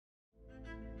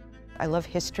I love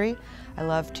history. I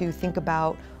love to think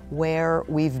about where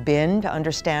we've been to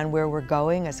understand where we're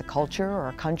going as a culture or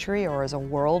a country or as a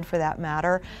world for that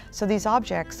matter. So these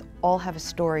objects all have a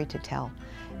story to tell,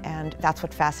 and that's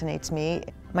what fascinates me.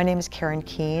 My name is Karen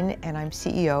Keane and I'm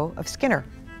CEO of Skinner.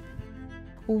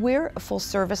 We're a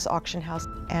full-service auction house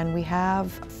and we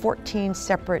have 14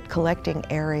 separate collecting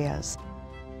areas.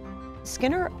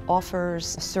 Skinner offers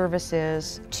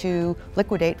services to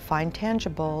liquidate fine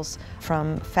tangibles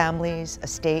from families,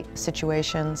 estate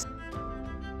situations.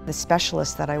 The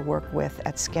specialists that I work with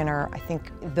at Skinner, I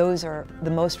think those are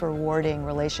the most rewarding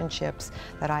relationships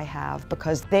that I have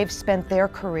because they've spent their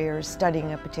careers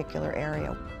studying a particular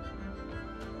area.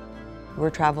 We're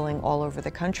traveling all over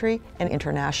the country and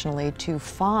internationally to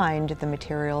find the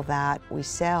material that we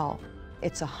sell.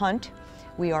 It's a hunt.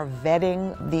 We are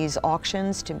vetting these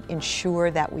auctions to ensure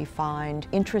that we find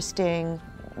interesting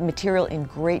material in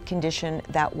great condition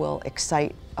that will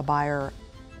excite a buyer.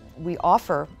 We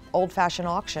offer old-fashioned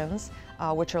auctions,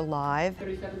 which are live.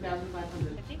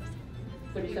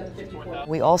 $37,500.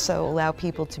 We also allow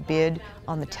people to bid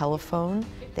on the telephone.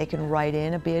 They can write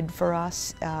in a bid for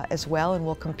us as well, and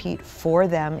we'll compete for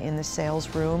them in the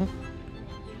sales room.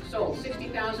 Sold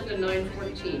 $60,000 to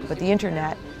 $914. But the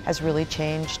internet has really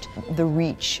changed the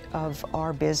reach of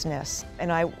our business, and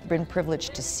I've been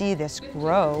privileged to see this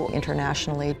grow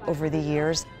internationally over the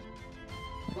years.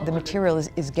 The material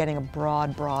is getting a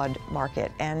broad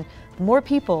market, and the more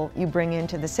people you bring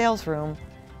into the sales room,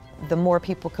 the more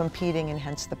people competing, and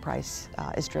hence the price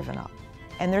is driven up.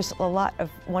 And there's a lot of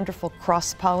wonderful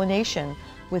cross-pollination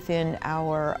within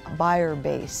our buyer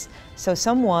base. So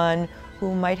someone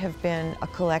who might have been a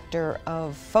collector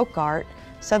of folk art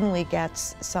suddenly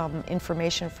gets some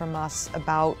information from us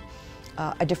about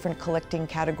a different collecting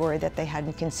category that they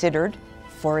hadn't considered,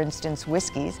 for instance,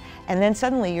 whiskeys, and then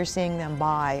suddenly you're seeing them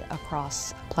buy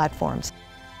across platforms.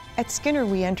 At Skinner,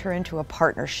 we enter into a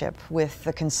partnership with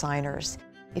the consigners.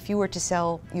 If you were to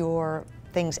sell your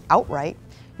things outright,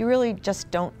 you really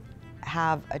just don't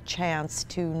have a chance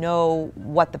to know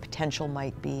what the potential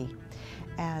might be.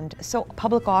 And so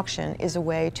public auction is a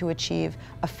way to achieve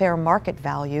a fair market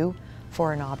value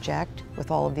for an object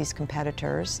with all of these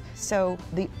competitors. So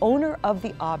the owner of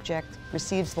the object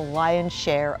receives the lion's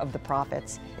share of the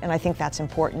profits, and I think that's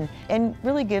important and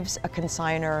really gives a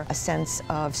consignor a sense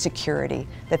of security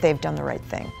that they've done the right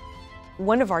thing.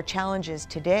 One of our challenges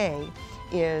today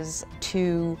is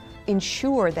to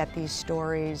ensure that these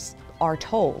stories are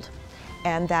told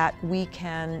and that we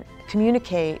can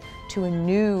communicate to a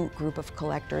new group of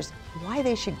collectors why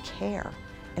they should care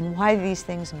and why these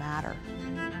things matter.